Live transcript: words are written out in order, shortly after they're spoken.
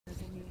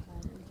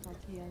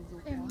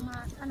hiányzók.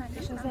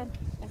 És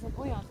ezen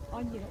olyan,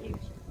 annyira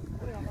éles,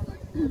 olyan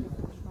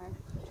most már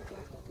csak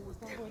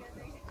húztam, hogy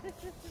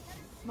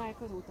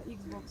Mike azóta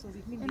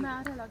Xboxozik, mindig. Én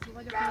már relaxú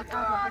vagyok, hogy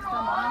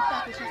átlakoztam a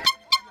mentát, és ezt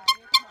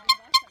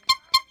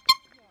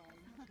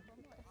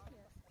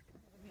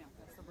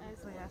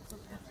ezzel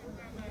játszottam.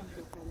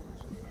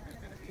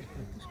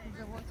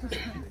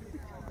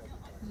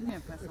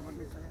 Milyen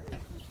felszabadult a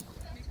játék?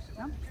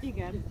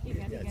 Igen.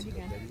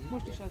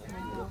 Most is azt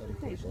mondta, hogy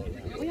te is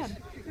olyan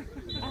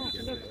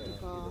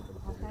átlöktük a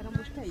határon,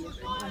 most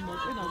teljesen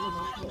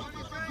önazonos volt.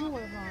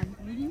 Jól van.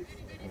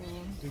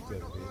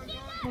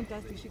 Mondta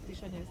azt is itt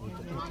is anyázni.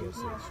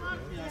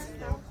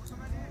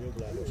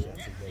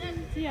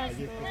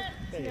 Sziasztok!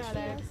 Szia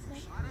Alex!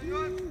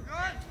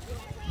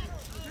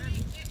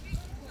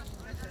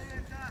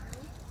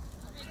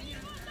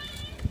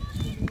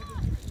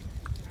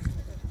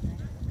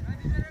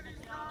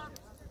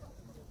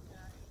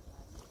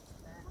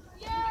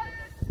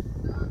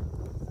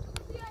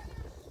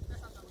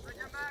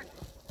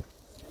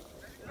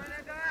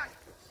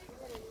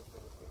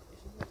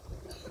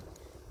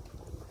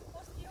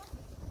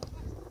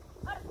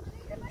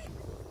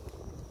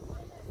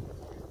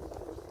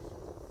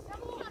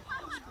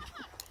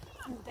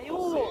 De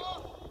jó!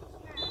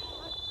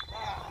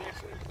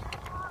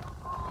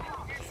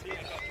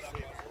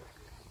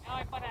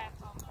 Jaj,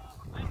 barátom!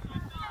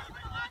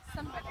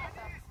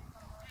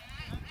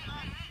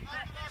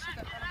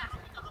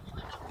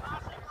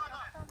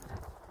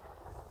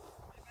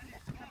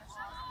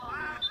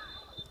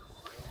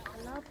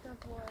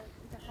 laptop volt,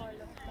 de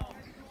hallottam.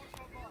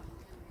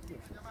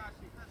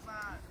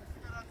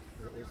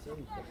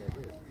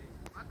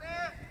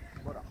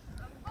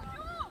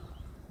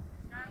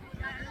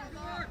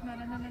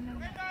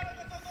 Ne.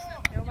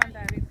 Jó van,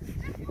 Dávid.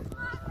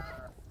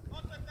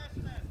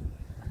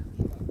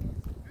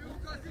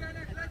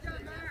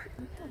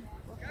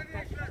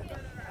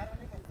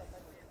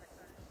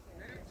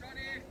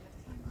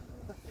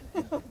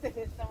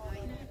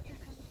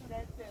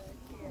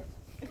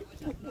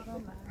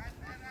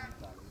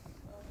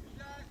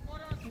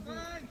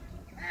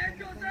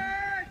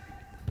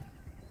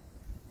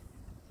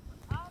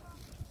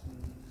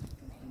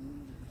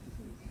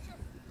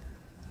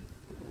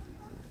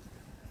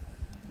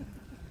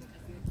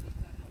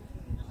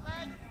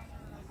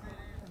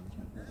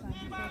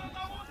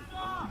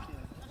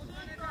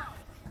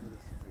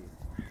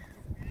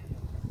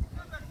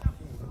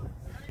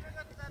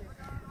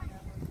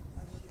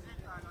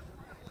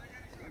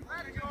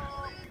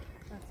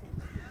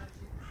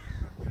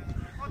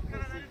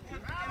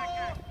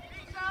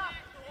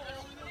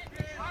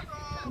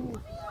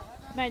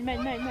 Menj!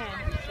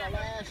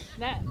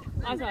 Ne,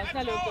 azaz,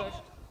 ne lökös!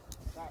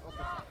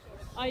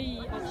 Aj,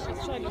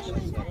 az sajnos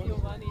jó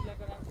van, így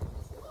legalább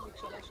még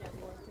selesebb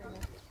volt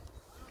tényleg.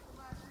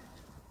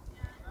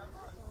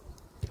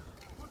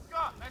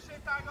 Puszka, ne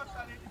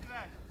sétálgassál, légy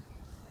szíves!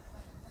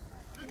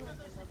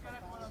 Lüktetőség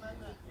kellett volna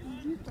menned!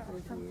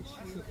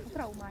 A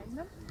traumáim,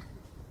 nem?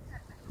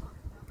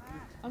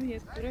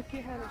 Amihez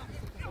örökké háros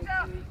viszont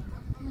az edzői.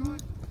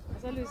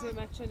 Az előző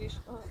meccsen is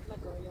a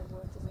legalja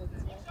volt az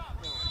edző.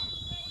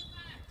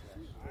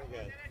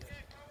 Igen,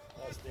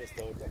 azt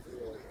nézte, hogy a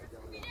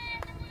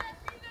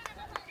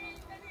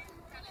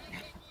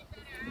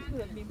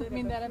Tudod,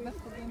 Mindenre meg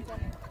fog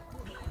inteni.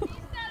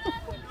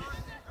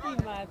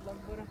 Imádlak,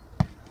 Bora.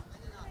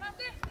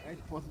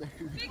 egy pont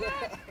nekünk.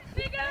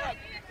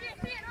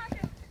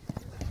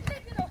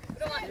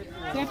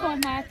 Szép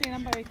pont Máté,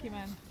 nem baj, hogy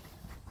kiment.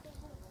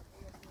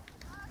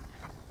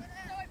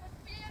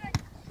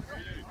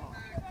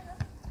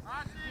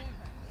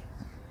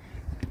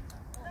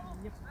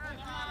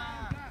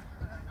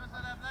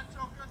 Közelebb,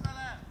 lecsó,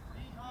 közelebb!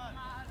 Így van!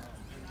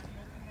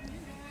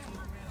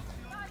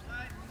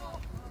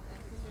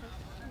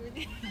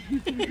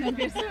 Nem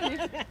bírsz ülni?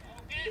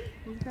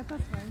 Húzgatod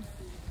meg?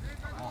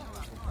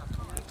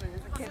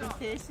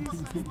 Kerítés is.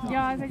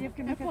 Ja, az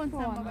egyébként neked pont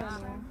való.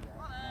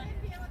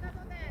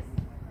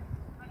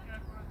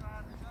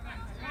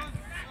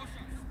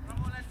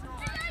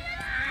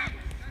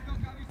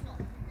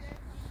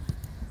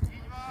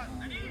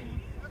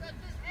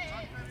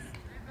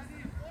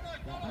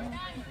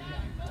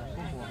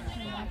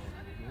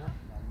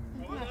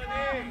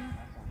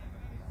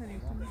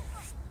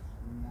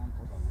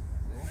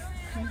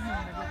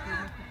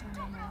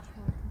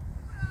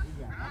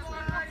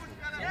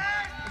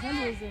 Az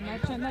előző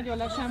meccsen nagyon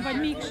lassan, vagy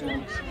még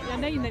sem. Ja,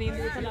 de innen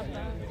indult a labda.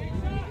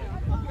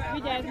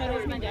 Vigyázz, mert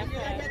ez mindjárt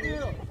fel.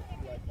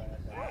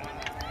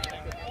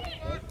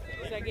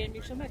 Szegény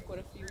Miksa,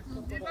 mekkora fiút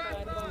kapott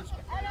párban.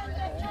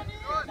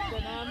 De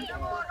nem.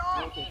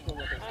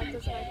 Hát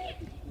az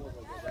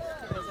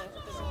meg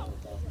kivezettem.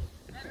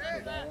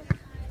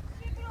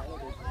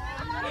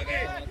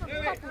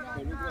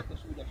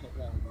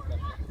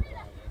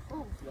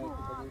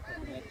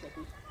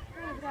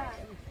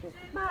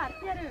 Már,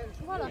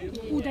 gyerünk, valaki!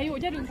 De jó,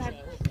 gyerünk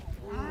hát!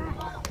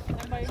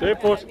 Nem baj, Szép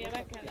post!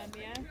 meg kell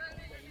lennie.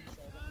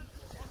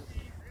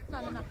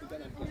 Na.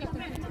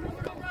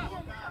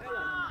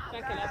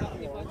 Meg kell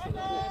elvetni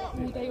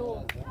Barcelonára. De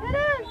jó!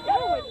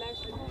 Jó, hogy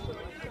lesz!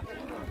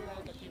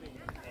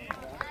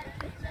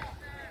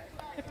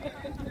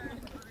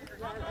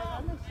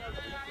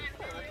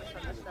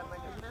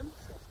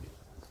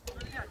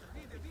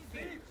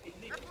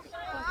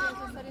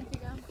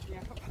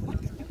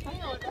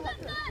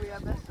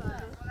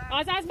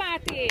 Azaz,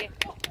 Máté!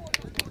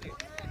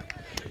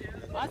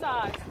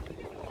 Azaz!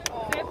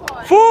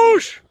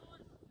 Fuss!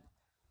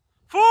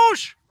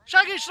 Fuss!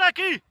 Segíts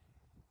neki!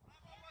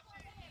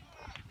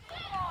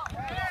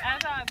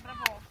 Ez az,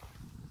 bravo!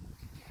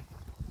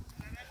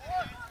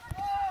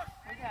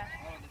 Ugye?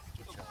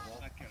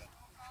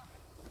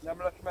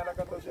 Nem lesz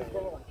meleged az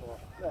izgalomtól?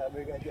 Nem,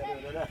 még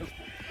egyelőre nem.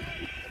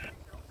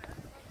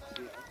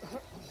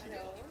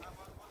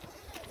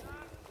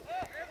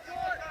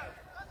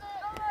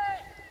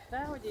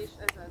 Dehogy is,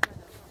 ez az.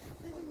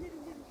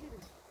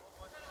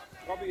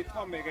 Gabi, itt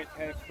van még egy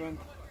hely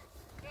fönt.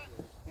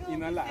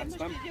 Innen látsz,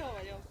 nem? Jó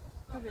vagyok.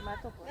 Gabi már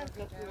topol.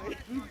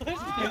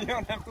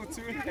 Ja, nem tudsz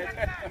ülni.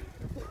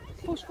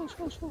 Fuss, fuss,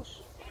 fuss, fuss!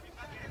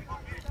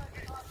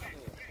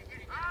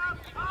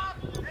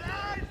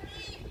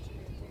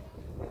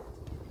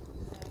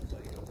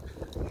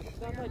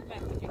 De a nagy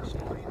meghagyik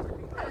sem.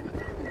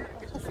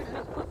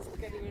 Azt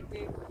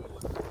kerülték ki.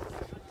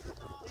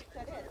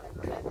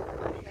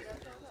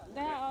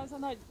 De az a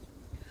nagy...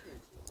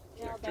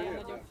 Ja, de a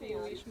nagyobb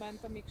fiú is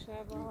ment a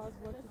Miksával, az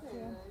volt.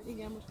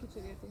 Igen, most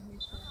kicserélték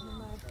Miksával,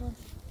 Márton.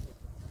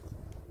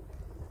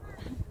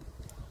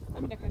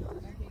 Amire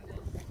kettőnek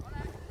mindegy.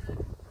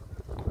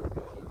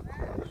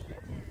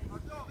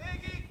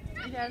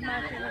 Vigyázz,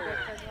 Márton,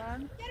 mögötted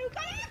van.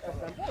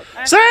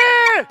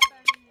 Szép!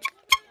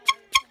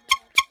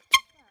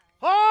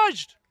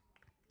 Hagyd!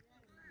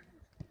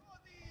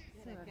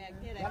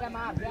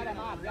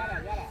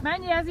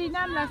 Menj, ez így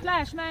nem lesz,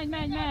 les, menj,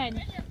 menj,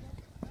 menj!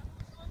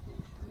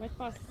 Vagy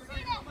passz.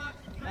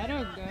 Ne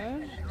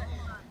rögdös.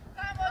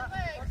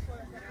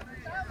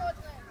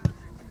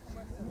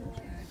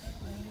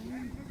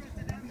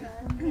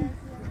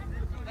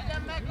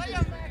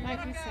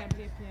 Meg visszább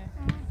lépje.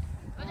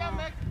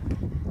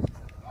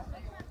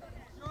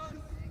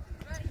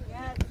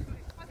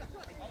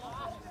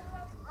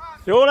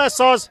 Jó lesz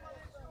az!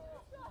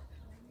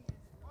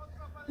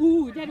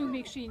 Gyerünk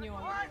még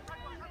sínyon!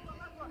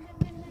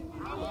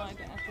 Jaj,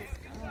 de hát ez...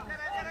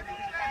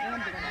 Nem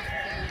bírom ezt.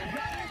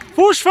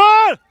 Fuss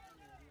fel!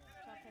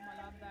 Csapom a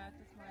labdát,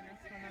 ez majd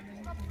lesz valami,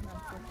 nem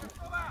fogjuk.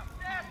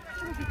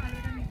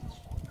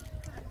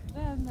 De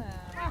ez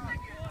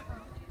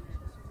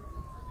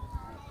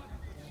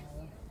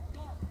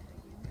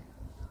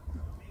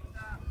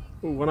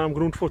nem. Van ám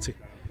grunt foci.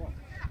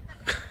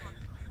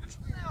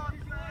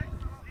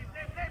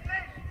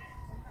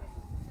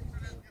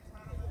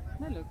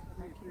 Ne lök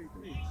neki.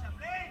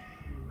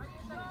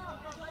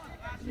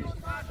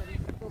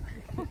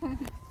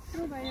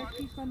 Próbálják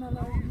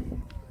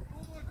kikanalazni.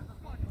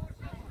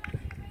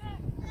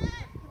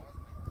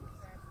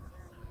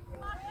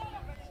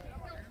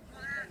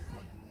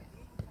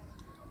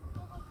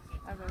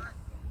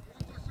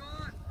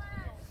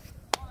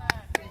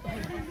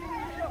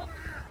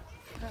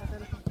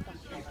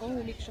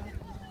 Ó, Miksa.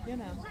 Ja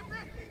nem.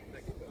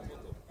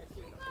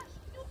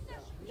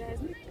 De ez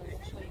mit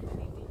tudod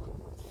segíteni így?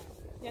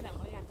 Ja nem,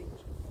 a játékos.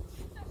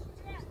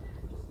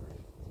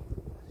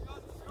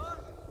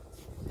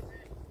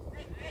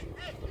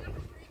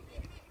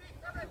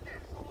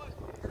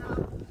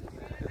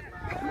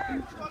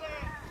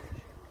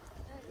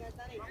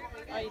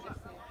 Aj, de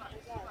szép.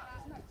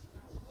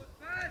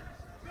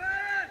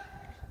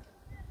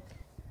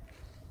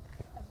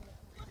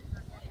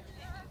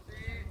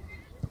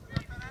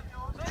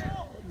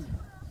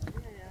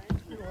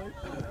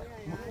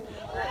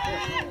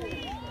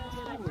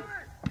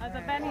 Az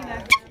a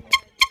Benninek.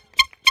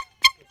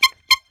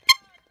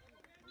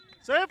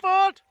 Szép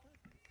volt!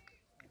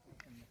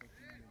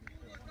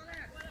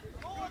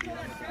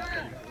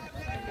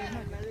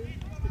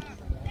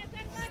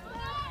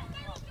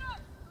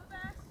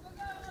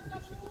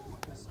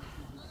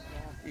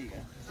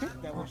 Igen.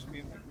 De most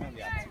mi nem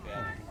játszunk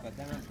el,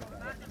 de nem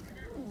sokára.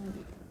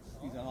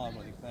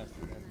 13.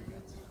 percben.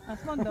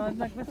 Azt mondod,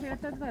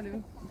 megbeszélted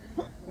velük?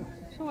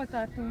 És hol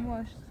tartunk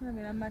most?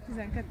 Remélem már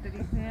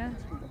 12-nél.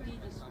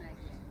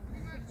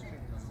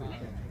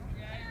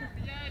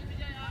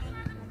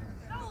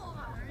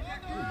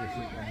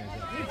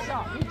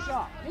 Miksa!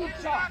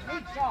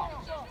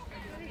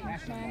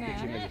 Most már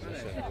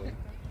nem.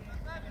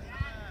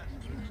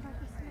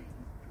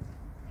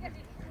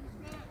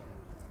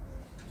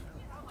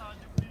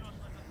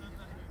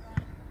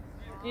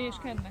 És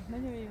Kennek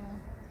nagyon jó.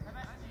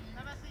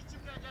 Ne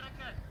veszítsük el,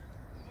 gyerekek!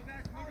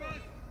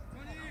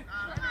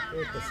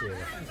 Őt beszélve.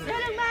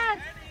 Gyerünk már!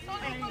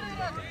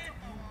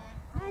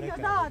 Menj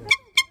oda!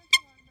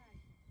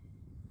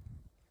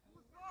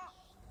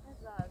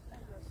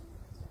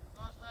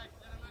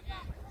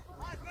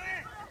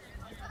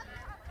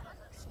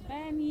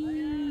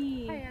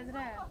 Benni! Helyezd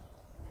rá!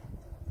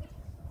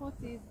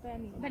 Fociz,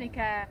 Benni.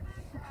 Benike!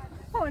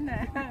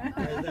 Honnan?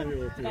 Ez nem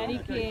jó tűnik.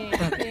 Benniké,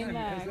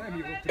 tényleg.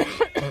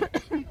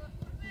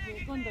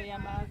 Gondoljál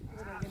már az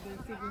öregedő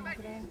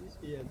szívünkre.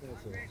 Ilyen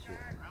beszélhető.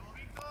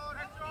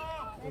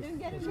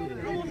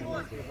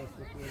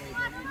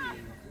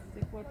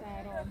 Szép volt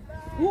Áron.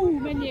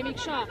 Menjél,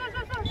 Miksa!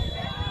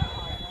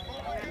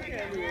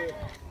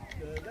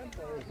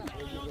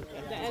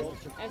 De ez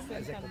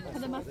szerintem nem.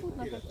 De már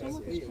futnak egy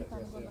csomót, és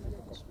utána gondolod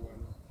egyet.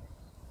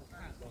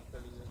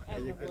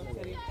 Ez nem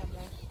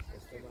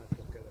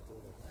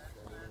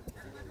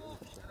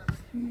volt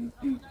szerintem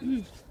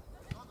lesz.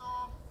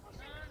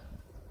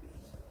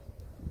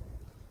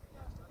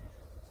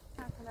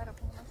 Hát, ha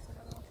lerakom azt,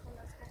 akkor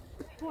lesz.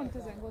 Pont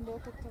ezen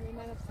gondolkodtam, hogy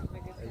már abszolút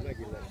megértem. Ez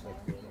megint lesz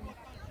neki.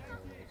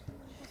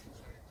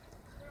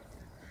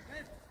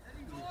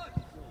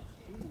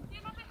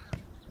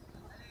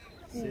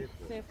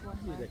 Szép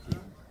volt már.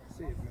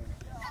 Szép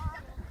ment.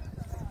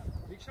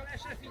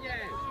 Miksolásra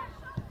figyelj!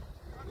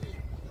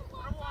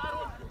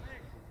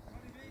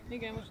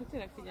 Igen, most hogy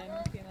tényleg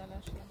figyelnünk kéne a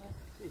lesre, mert...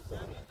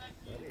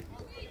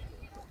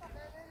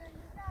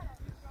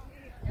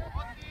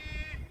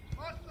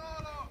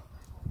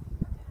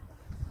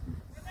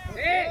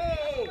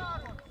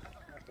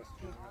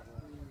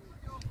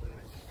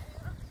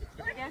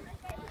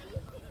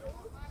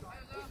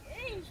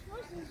 Én is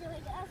fosítom,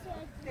 hogy azt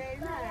mondja,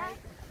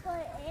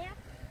 hogy én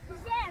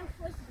zero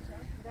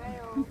fosítom. De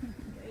jó.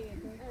 Én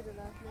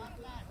örülök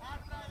neki.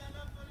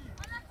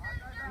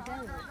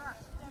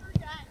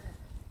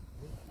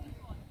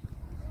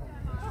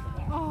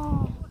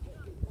 Oh.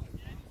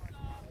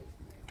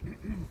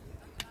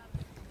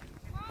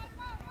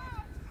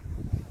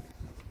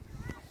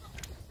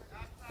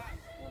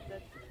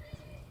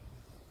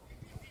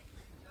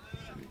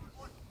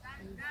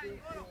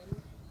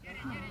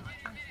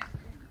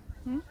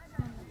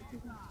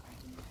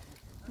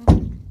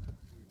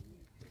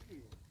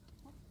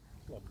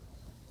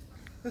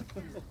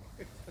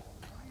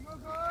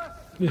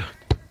 Ja.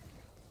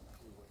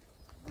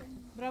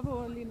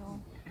 Bravo, Lino.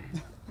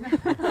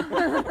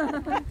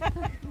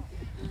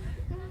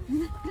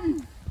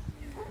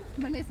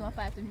 Megnézem a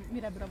fát, hogy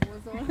mire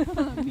bravózol,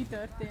 mi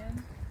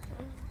történt.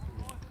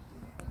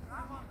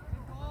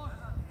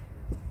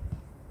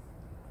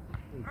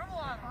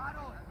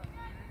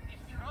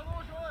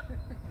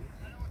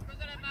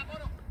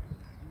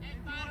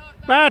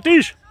 Mehet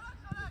is!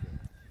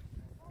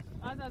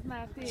 Azaz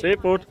már szép.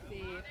 Szép volt.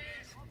 Szép.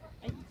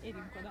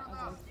 Érjünk oda,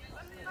 azaz.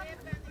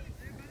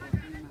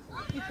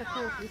 Itt a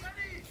fókusz.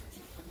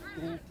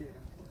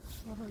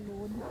 Ahol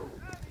lód.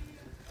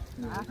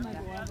 Hát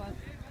megolvad.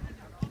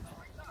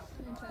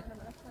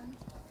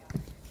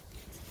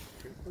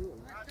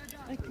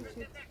 Egy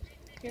kicsit.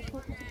 Két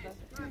fókuszot?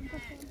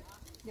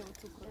 Jó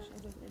cukros,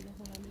 ez az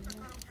egyetlen a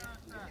lényeg.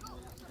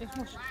 És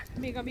most,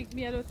 még amíg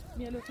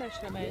mielőtt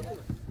lesre megy. Az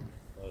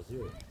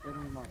jó.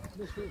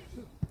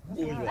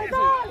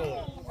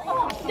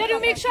 Gyerünk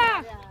még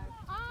sá!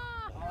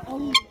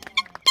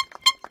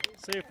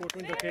 Szép volt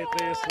mind a két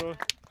részről.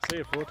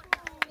 Szép volt.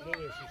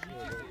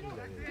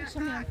 És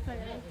milyen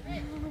feje.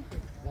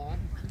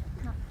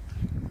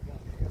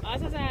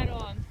 Az az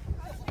Áron.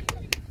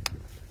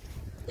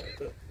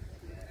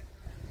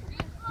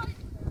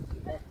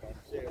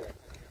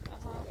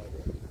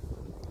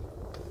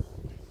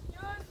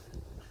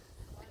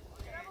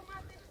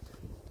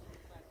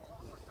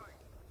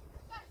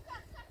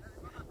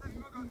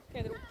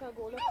 Kedrúgta a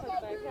gólokat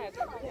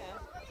Belgrádban, ugye?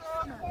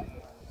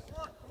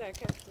 De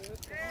kettő.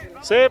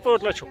 Szép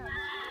volt, Lecsó.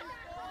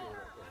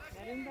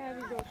 Gyerünk be,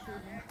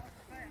 vigyorsulni.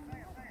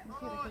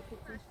 Kérek egy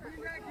picit.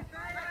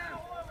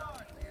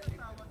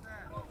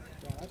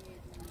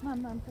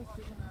 Nem,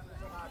 köszönöm.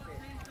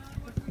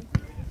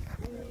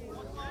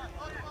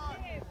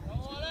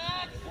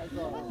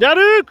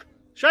 Gyerünk!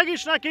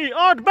 Segíts neki!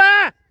 Add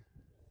be!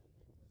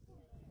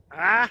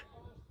 Á!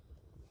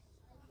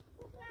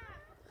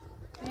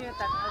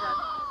 Jöttek,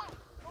 azaz.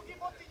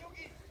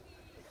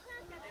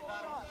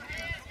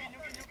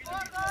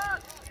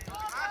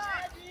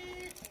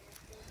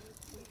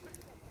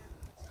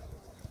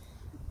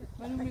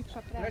 Vagyunk még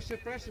csak rá.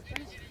 Pressure.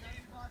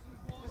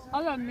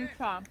 Azad még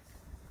sem.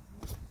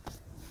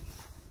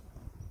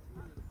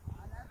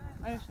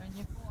 És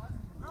ennyi.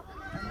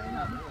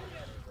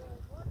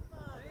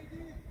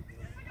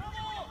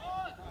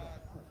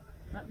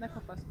 Ne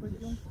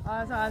kapaszkodjunk.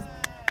 Azaz.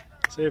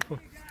 Szép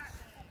volt.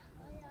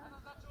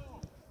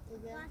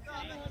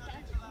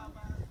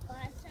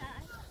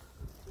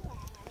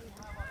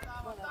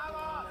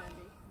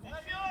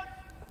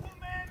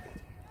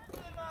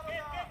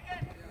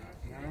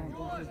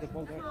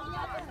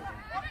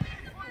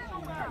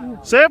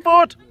 Szép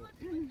volt!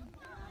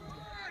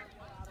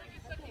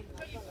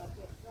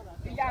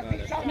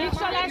 Még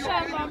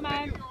salással van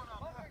már.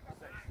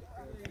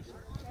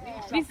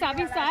 Vissza,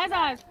 ez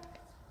az!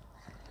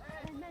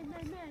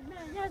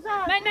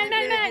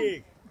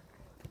 Menj!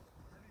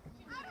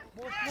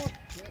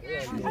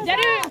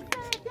 Gyerünk!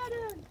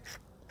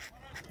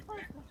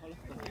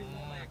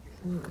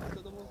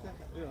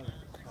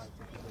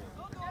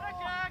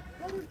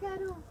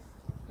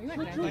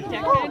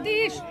 Megrántják el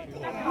is!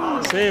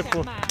 Szép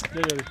volt!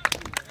 Gyönyörű!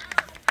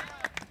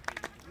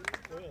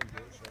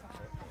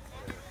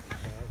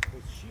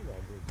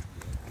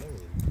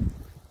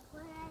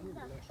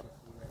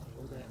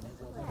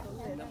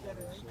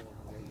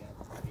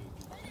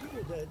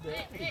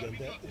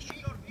 De és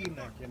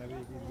innen kéne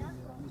végigvinni.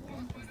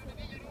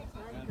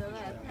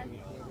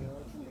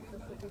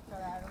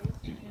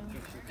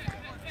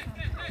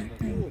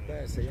 Jó,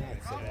 persze,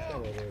 játszanak,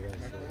 nem arról van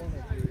szó.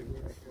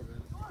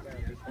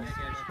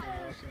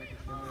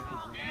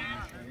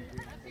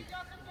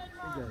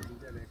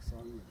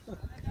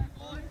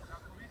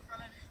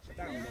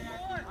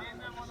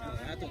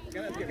 Hát ott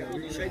keletkezett,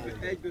 úgyis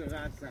egyből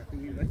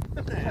rátszálltunk.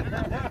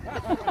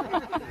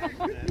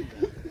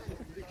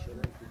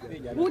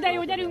 Hú, de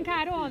jó, gyerünk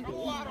Áron!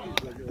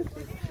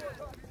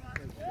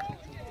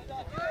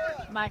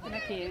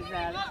 Mike-nek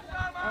kézzel.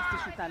 Azt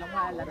is utálom,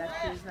 ha ellevet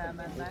kézzel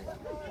mennek.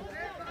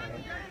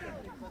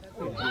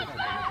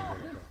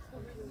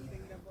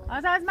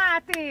 Azaz,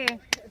 Máté!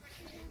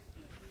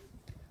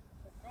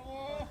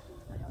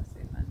 Nagyon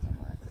szépen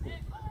szabad.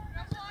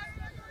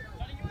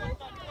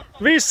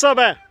 Vissza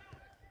be!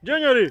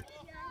 Gyönyörű!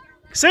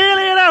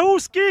 Szélére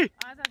húz ki!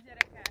 Azaz,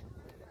 gyerekek!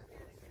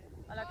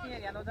 Valaki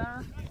érjen oda.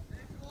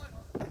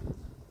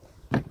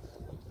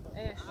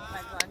 És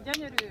megvan.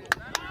 Gyönyörű!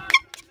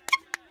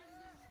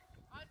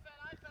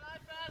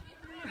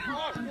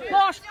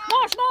 Most,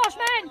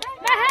 menj!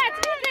 Mehetsz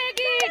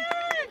mindvégig!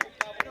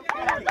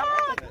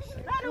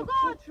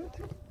 Berugod!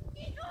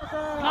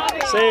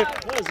 Szép,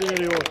 ezért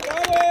jó.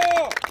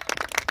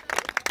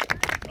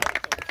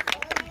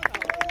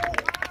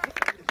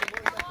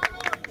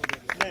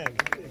 Nem,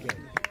 igen.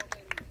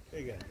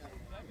 Igen.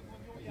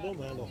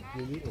 Domának,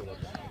 mi oda.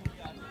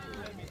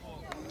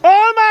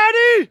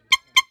 Almádi!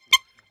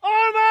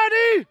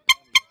 Almádi!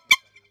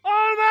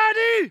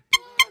 Almádi!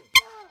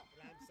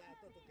 Rám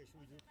szálltatok és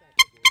úgy jutták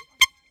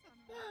a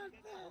gólt.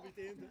 Amit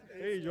én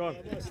Így van.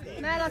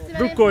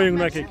 Drukkoljunk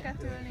nekik.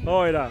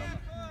 Hajrá!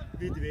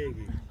 Vidd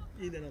végig.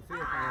 Innen a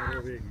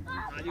félpályáról végig.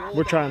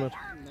 Bocsánat.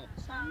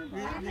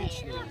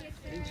 Nincs nagy.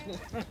 Nincs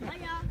nagy.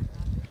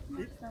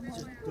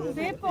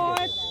 Szép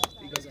volt!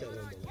 Igaz kell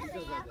mondani.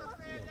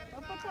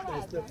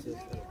 Ez többször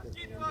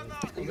szeretném.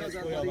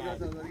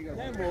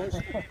 Nem most.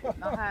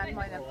 Na hát,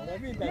 majdnem.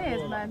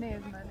 Nézd már.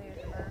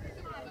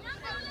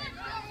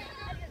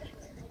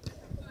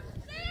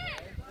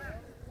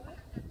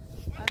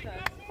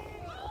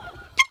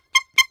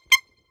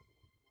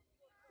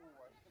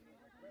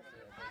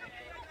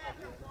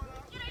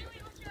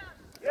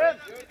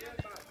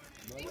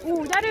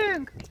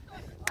 Gyerünk!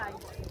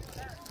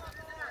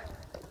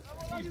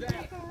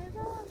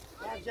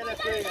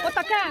 Ott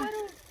a Ken!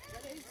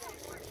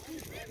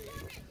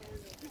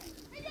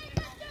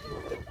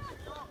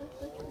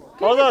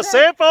 Oda,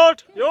 szép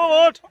volt! Jó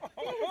volt!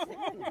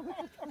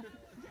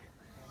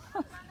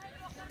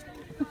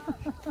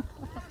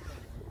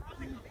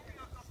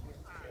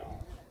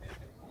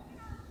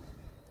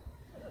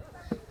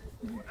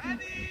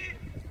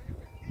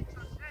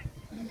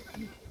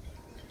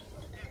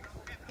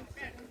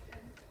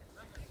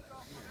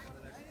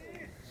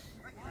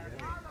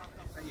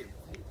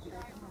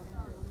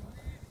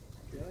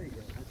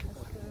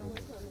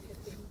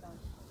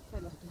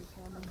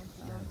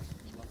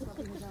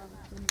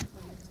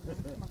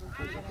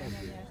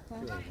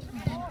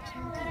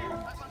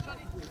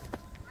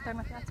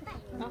 Tegnap játszottak?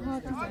 Aha,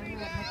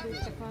 13-at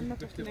részek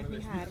vannak, akinek mi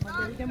 3-at,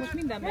 de ugye most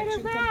minden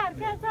meccsünkön...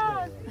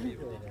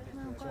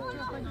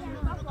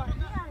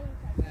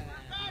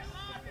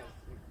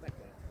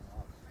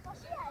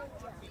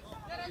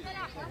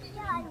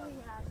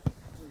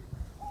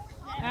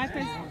 Hát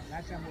ez...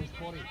 Lássam most,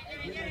 Pori.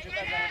 Jöjjön csak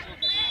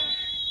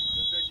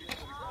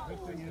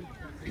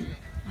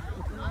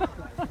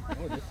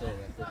hogy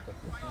összeolvasztottak?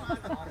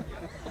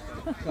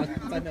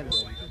 Hát nem jó.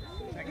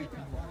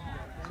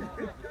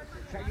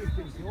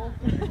 Segítünk, jó?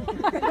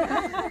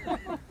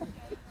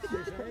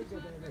 És ha egy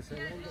oda veszel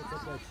rendet,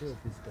 akkor egy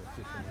sörpisztot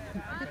csinálni.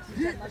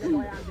 Nagyon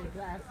ajándék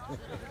lesz.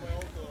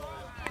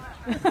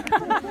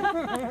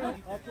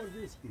 Akkor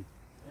viszki.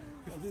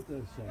 Az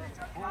ütőssel.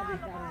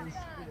 Elvitálni is.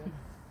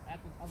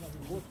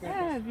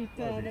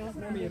 Elvitelre.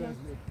 Nem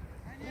érezni.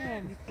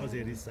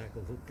 Azért isszák a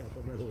vodkát a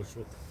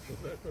melósok.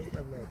 Mert azt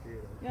nem lehet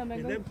érezni.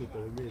 Én nem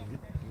tudtam, hogy miért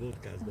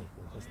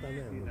vodkázgatnak. Aztán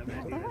nem.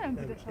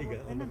 Igen,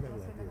 annak nem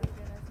lehet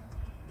érezni.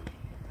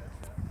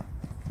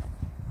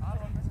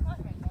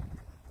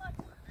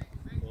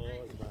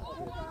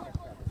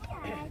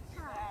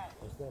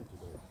 Azt nem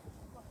tudom.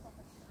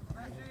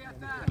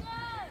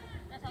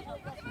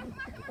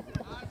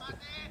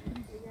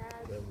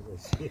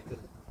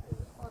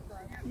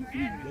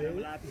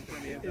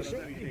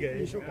 Igen,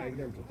 én sokáig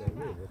nem tudtam, hogy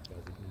miért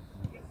vodkázik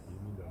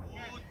minden.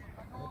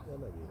 Hát nem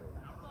megérem.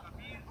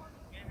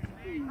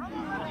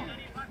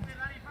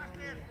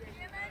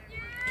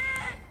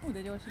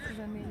 De gyors, hogy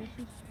 14-es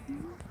is.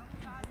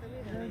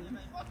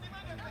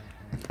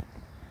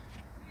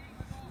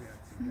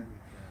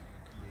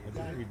 A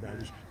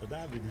Dávidnál is,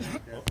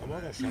 a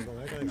magasságban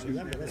megállás, hogy az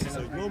ember azt hiszi,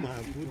 hogy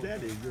Román tud, de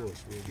elég gyors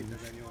végül.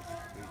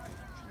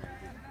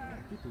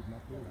 Ki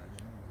tudnak jól.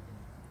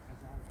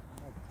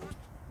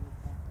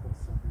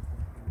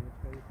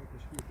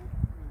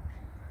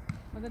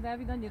 Maga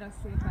Dávid annyira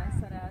szépen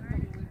szerelt a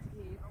múlt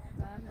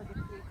héten, vagy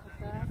a két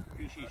hettel,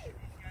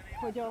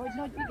 hogy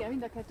nagy, igen,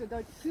 mind a kettő, de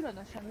hogy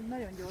különösen hogy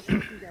nagyon gyors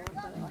volt ugye ott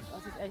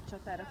az egy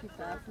csatára ki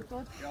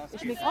felfutott,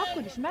 és még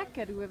akkor is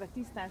megkerülve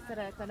tisztán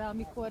szerelte le,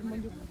 amikor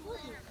mondjuk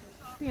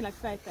tényleg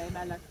fejtej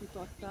mellett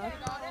futottak.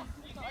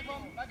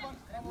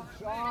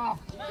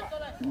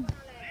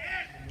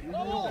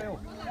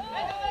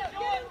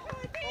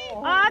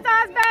 Hát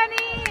az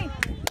Benni!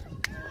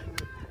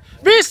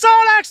 Vissza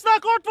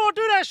Alexnak, ott volt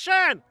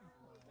üresen!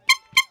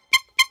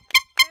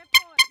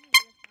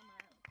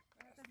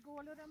 Ez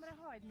gólörömre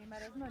hagyni,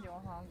 mert ez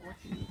nagyon hangos.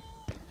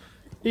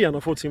 Ilyen a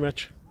foci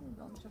meccs.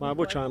 Már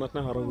bocsánat,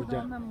 ne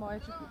haragudjál. Nem baj,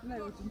 csak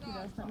leültünk ide,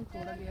 aztán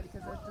utólag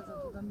érkezett ez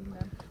a tuda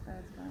minden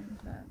percben.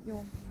 De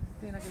jó,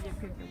 tényleg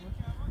egyébként jó volt.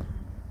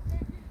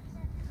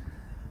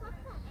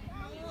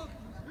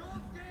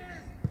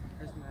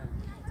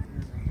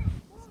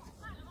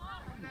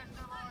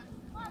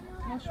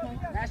 Most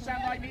meg... Lessen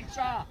vagy,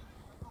 Miksa!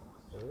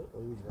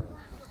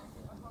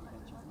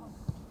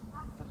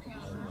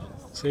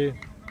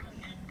 Szép.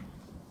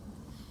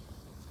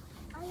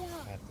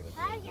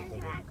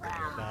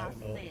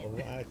 A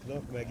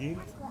Márknak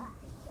megint.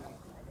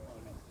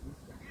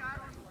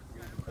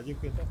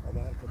 Egyébként a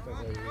Márkot az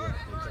a jó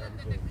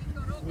játék,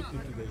 amikor úgy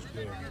tud ide is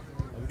jönni.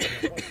 Amikor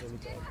már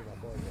hasonlít, akkor már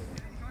baj van.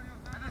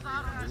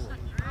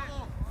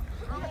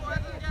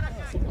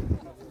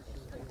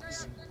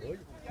 Hogy?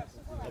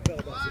 A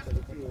beadások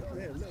azok jó.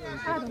 Nem.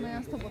 Áron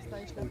olyan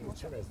szobosztá is lett most.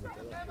 Csereznek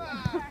el.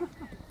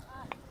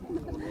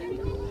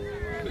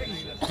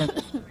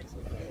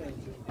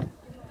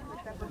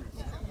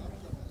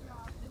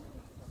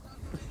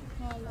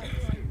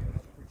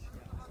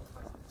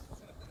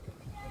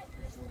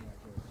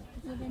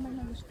 Ezért meg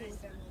nem is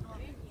tudsz.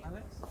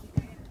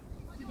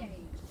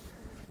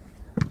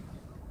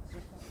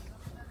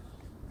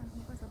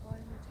 Az a baj,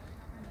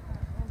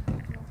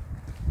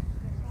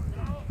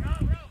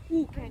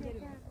 hogy... Kell,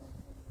 gyerünk!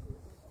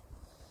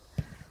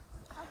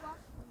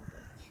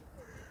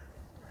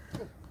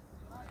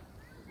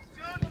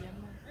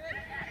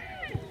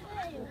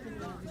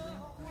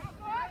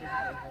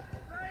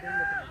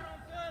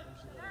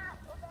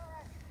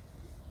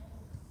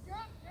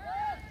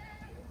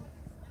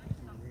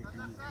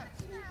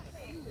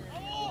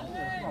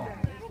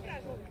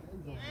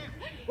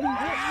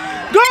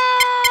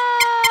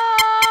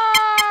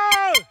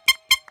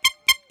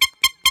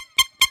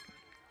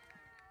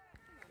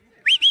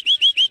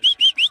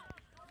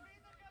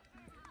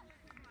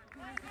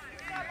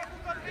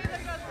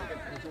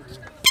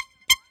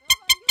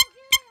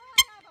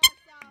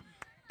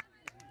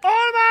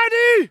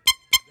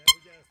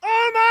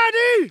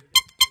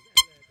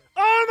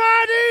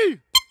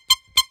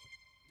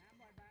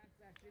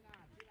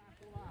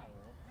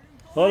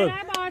 Hallod?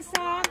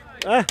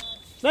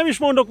 Nem is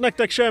mondok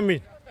nektek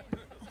semmit.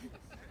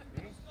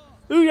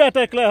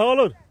 Üljetek le,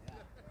 hallod?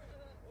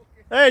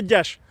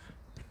 Egyes.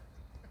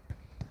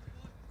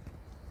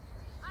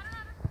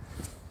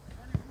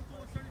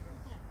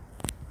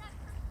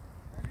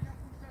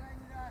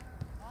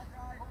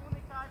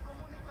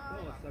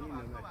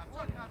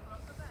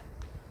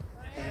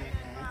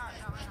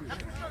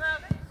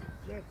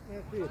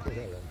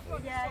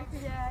 Figyelj,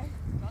 figyelj!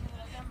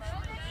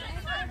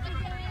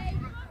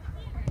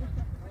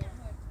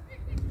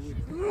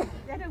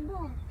 Gyerünk,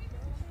 bum!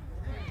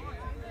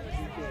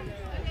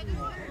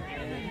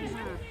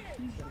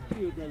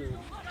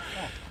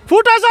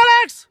 Fut az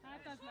Alex! Hát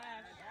az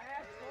lehet.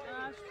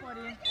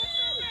 Spori.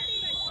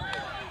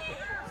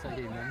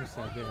 Szegény, nem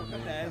muszáj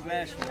bejönni. De ez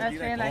lees volt, Ez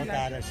tényleg lesz.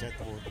 Határeset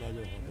volt,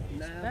 nagyon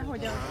határeset.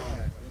 Dehogy az.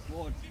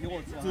 Volt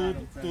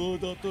 83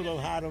 cent. Tudom,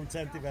 3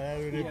 centivel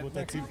előrébb volt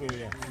a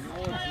cipője.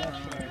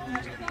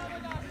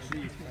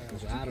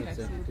 3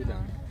 cent,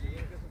 tudom.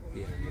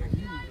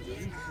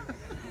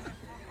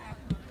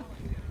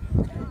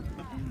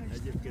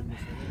 Egyébként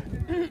most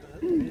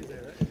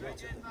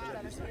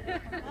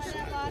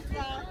már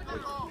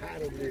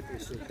 3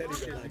 lépésről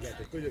telibe vágják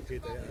a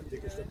könyökét a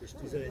játékosnak és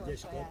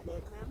 11-es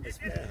kapnak, ez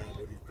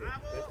felháborító.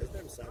 Mert ez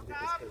nem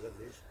szándékos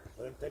kezelés,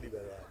 hanem telibe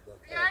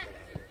vágnak.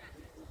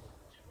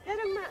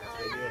 Gyerünk már!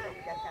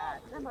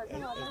 Nem az,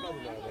 nem az. Ez nem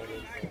már van az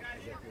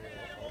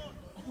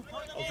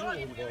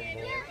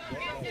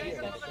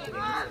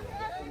úrban van.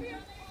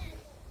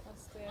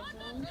 Azt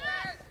érzem.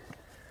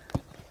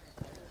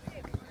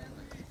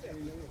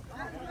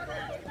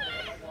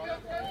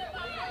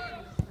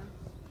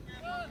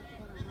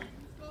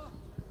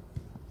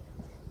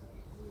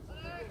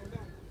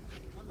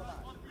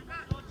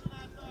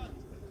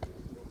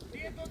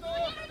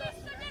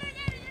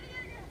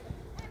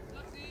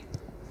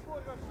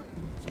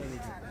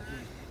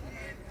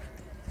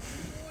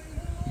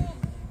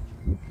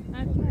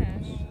 Hát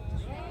más.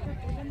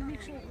 Nem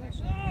mit sok lesz.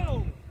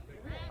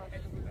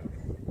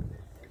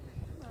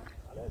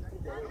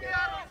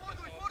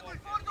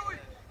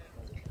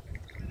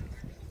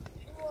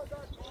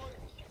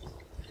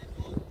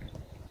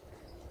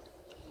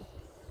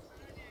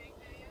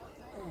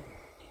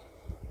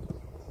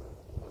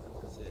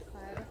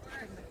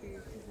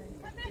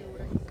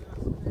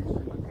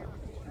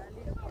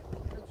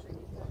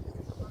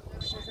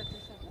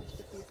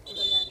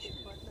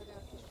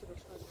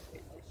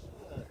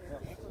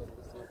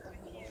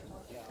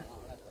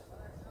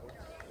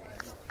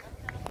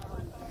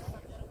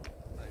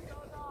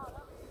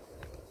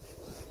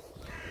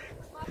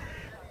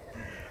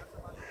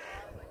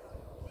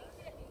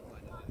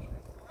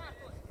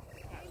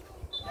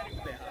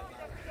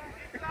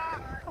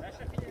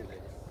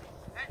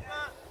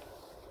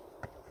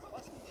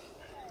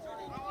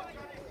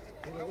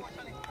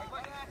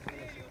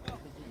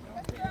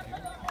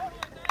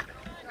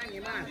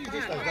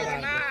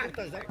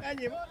 ezek,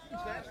 ennyi van.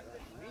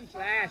 Nincs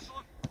les!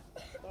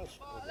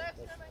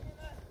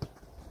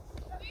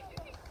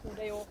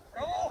 De jó.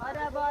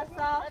 Arra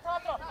Barca!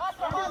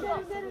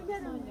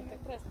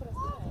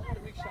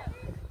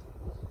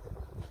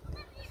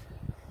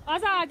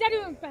 Azá,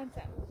 gyerünk,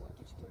 Bence!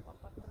 Kicsit jobb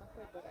akadtam a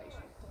körbőre is.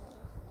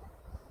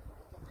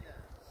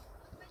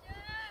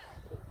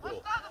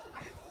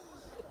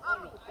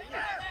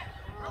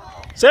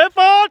 Szép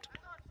volt!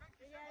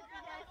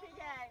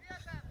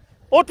 Figyelj!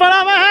 Ott van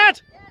ám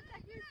mehet!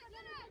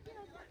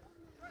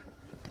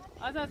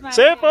 Azaz már.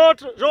 Szép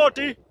volt,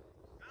 Zsolti!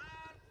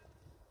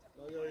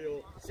 Nagyon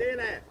jó.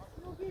 Széne!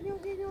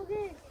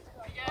 Nyugi!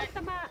 Ott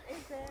a már...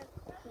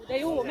 De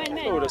jó,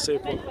 menj! Ó, de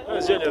szép volt.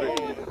 Ez gyönyörű.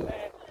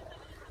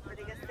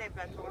 Pedig ez szép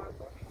lett volna.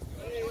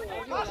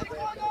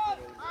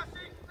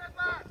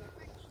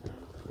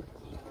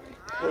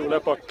 Ó,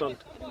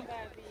 lepattant.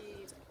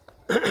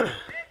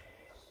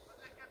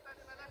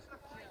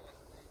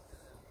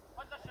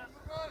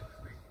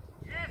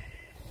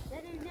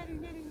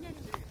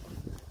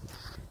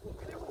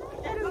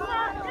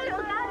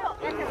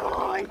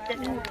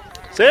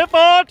 Szép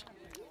volt!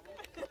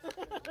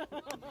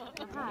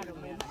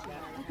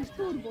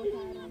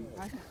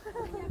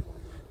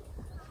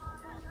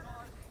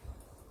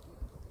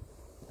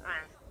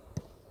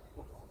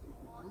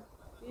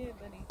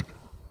 Érdeni.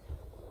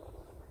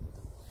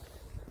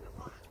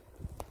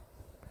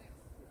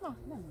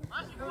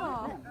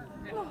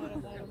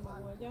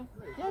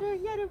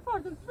 Gyerünk,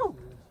 fordulj!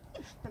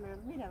 Istenem,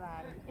 mire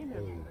várunk? Én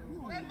nem.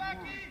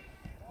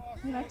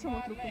 Mi nagy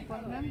csomótlukunk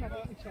van, nem? Meg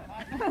a kicsit.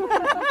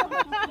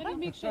 Gyerünk,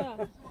 Miksa!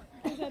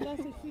 Nézd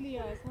azt, hogy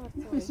filiálsz,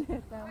 harcolj!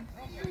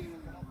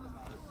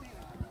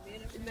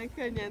 Innen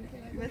könnyen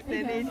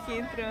beszélni így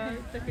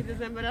kintről, csak hogy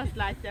az ember azt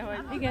látja,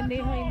 hogy... Igen,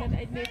 néha innen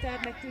 1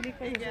 méternek tűnik,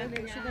 hogy Igen,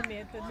 és igen. nem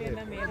érted, miért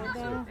nem ér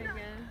oda.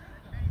 Igen.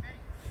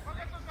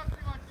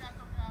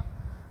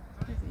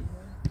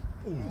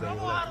 De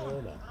jó lett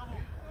volna.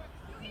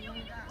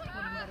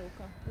 Nem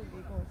Maróka,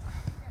 tudjuk volt.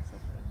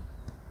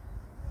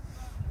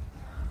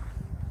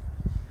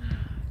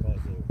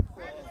 Az jó.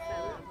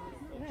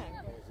 Nem?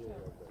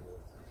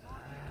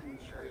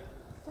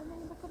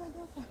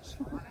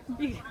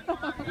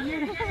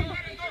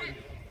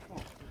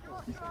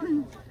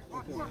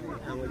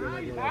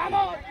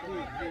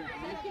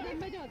 Ki nem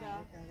megy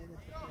oda?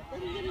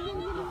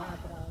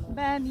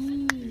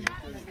 Benni!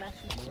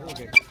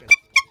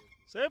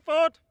 Szép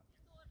volt!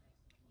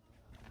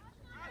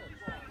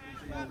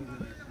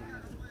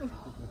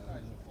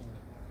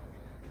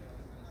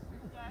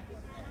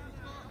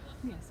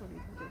 Milyen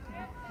szolid húzott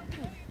meg?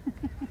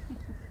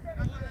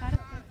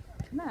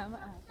 Nem,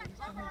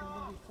 általában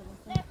nagyon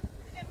vicceleszem.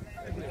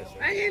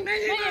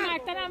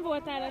 Menjenek, te nem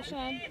voltál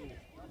esen!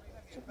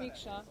 Csak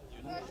Miksa.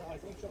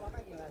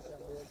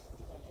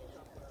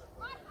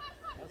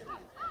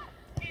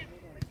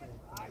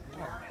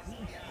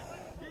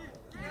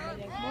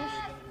 Megyek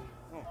most.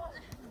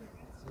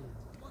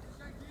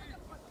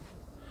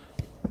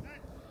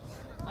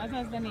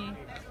 Azaz, Dani.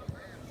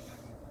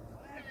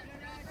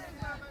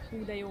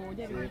 Hú, de jó,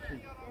 gyerünk.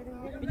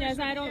 Vigyázz,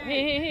 Áron.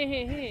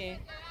 Hé.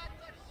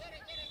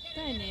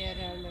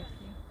 Tenyérrel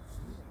löki.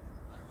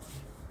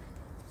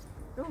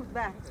 Rúgd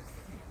be!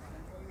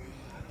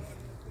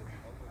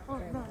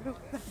 Onnan,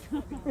 rúgd be!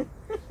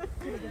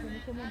 Tudod,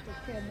 amikor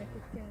mondtad, kérnek,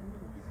 hogy kell.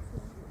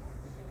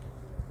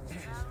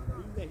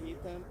 Minden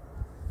héten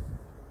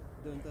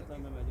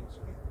döntetlenbe megyünk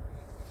csak.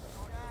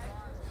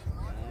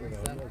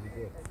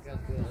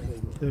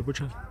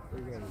 Bocsánat.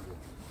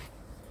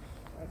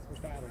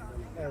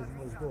 Ez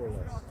most gól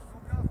lesz.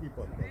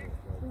 Kipattanok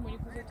Hú, majd.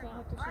 mondjuk az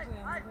 56-os az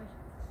olyan magas.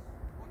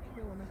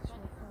 Jó nagy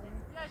sorfája.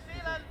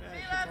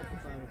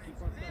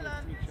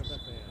 Kipattanok, még se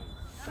befejel.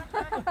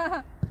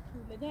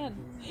 Úgy legyen.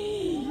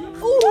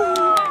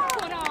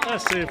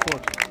 Ez szép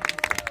volt.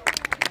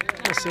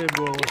 Ez szép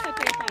gól volt.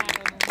 Visszatért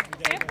Áronunk.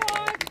 Szép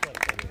volt!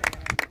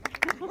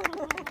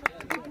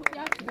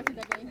 Játszik az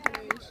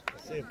idegeinkkel ő is.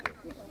 Szép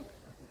volt.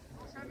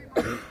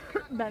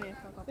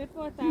 Belépve a kap. Szép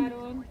volt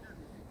Áron.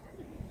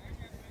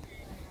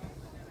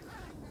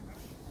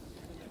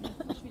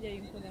 És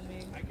figyeljünk oda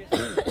még.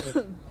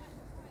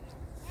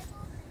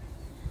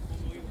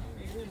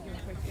 Még rúgjunk,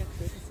 hogy 2-t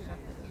a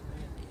szünetet.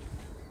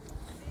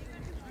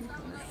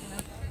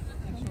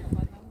 Nem sok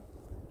van, nem?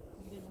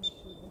 Mindegy, nem is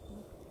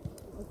sürgetünk.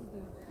 Az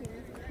idő.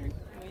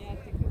 A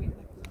játék rövid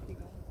nekünk,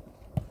 igen.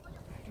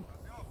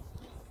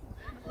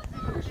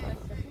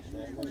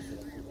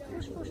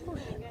 Fuss.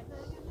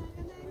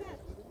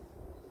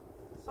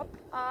 Hopp,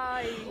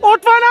 aj!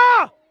 Ott van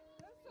a!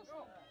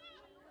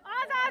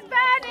 Azaz,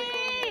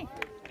 Benni!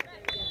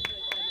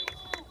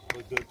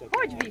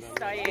 Hogy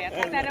visszaért?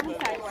 Hát erre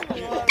muszáj volt.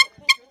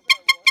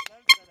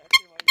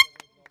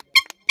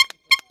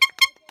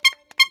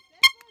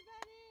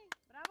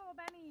 Bravo,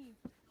 Benni!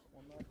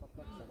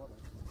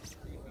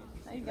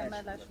 Na igen,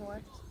 medles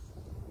volt.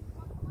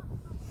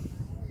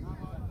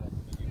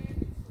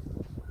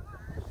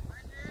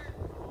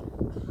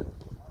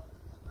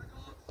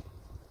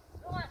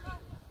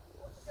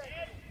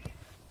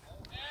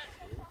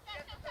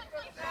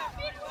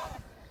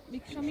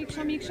 Miksa,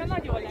 amíg se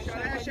nagyon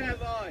Esel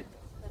vagy!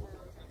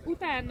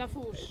 Utána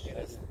fuss.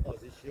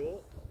 Az is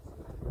jó.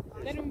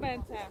 Gyerünk,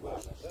 Bence.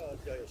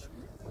 Beadja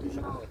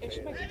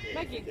És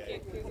megint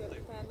két kézzel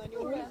utána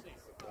nyúl.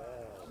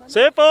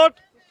 Szép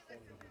volt!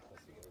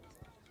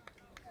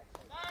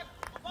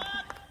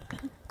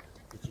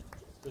 kicsit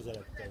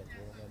közelebb kellett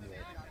volna menni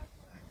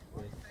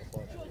a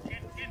partra.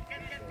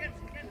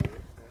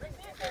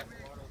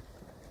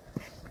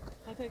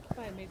 Hát egy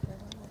pár méter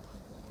van.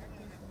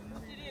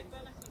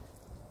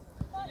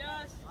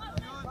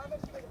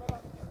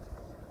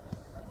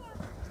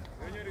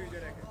 Gyönyörű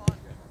gyerekek.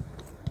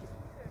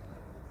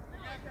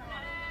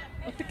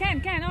 Ott a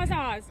Ken,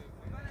 azaz!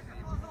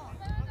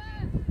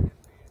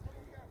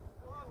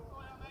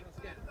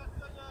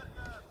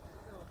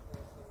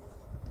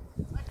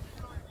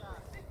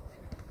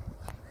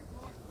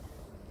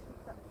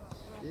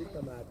 Itt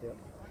a Máté.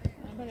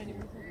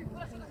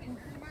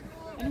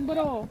 Gyerünk,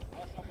 Boró!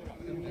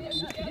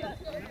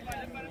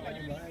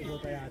 Ez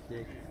volt a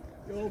játék.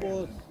 Jó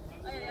volt.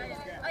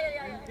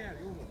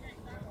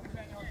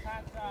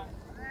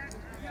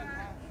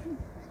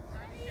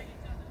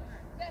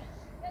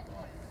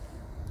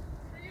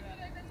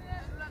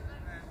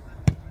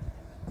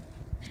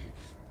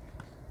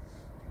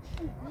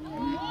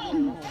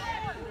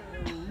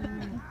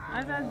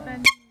 Azaz,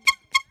 Benni.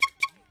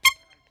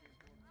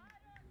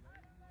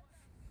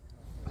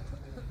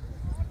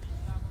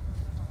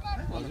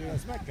 Azért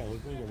ezt meg kell, hogy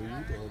mondjam, hogy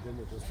utána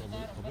gondolkoztam,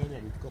 hogy ha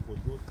Benyamit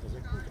kapott gólt,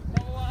 ezek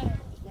mutatnak.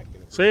 Ezt meg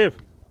kellett.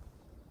 Szép!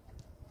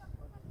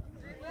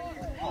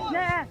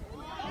 Ne!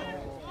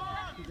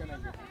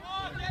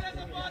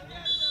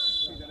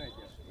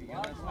 11-es.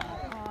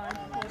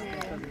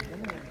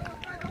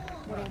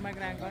 Boró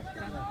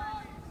megrángatta.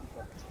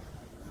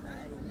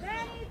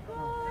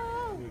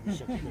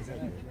 Mégis a az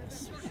egyben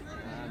lesz.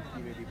 Hát,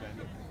 kivédi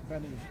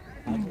Benni.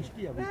 Hát most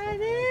kijavít.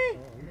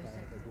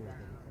 Utálják a gólt.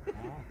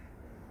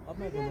 Hát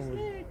megmondom,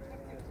 hogy...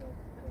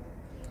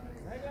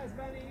 Meg lesz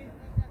Benni!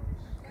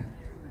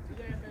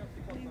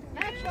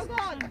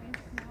 Megfogod!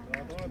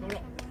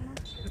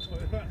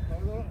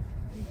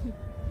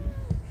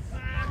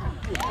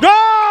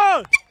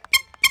 Gól!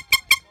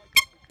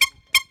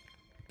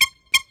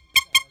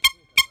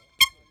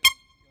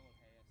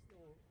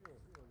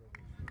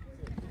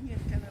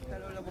 Miért kellett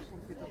előlem a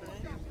konfitot?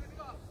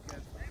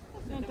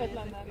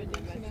 Döntetlennel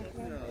vegyünk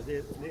szünetre.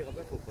 Azért néha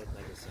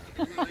befoghatnák a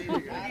szám.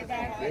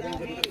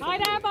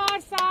 Hajrá,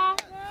 Barca!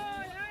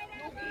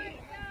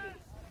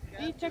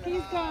 Így csak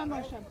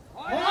izgalmasan.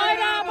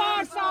 Hajrá,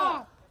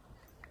 Barca!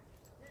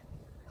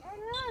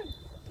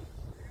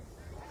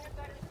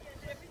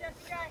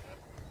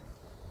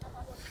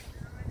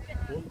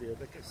 Pont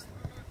érdekes.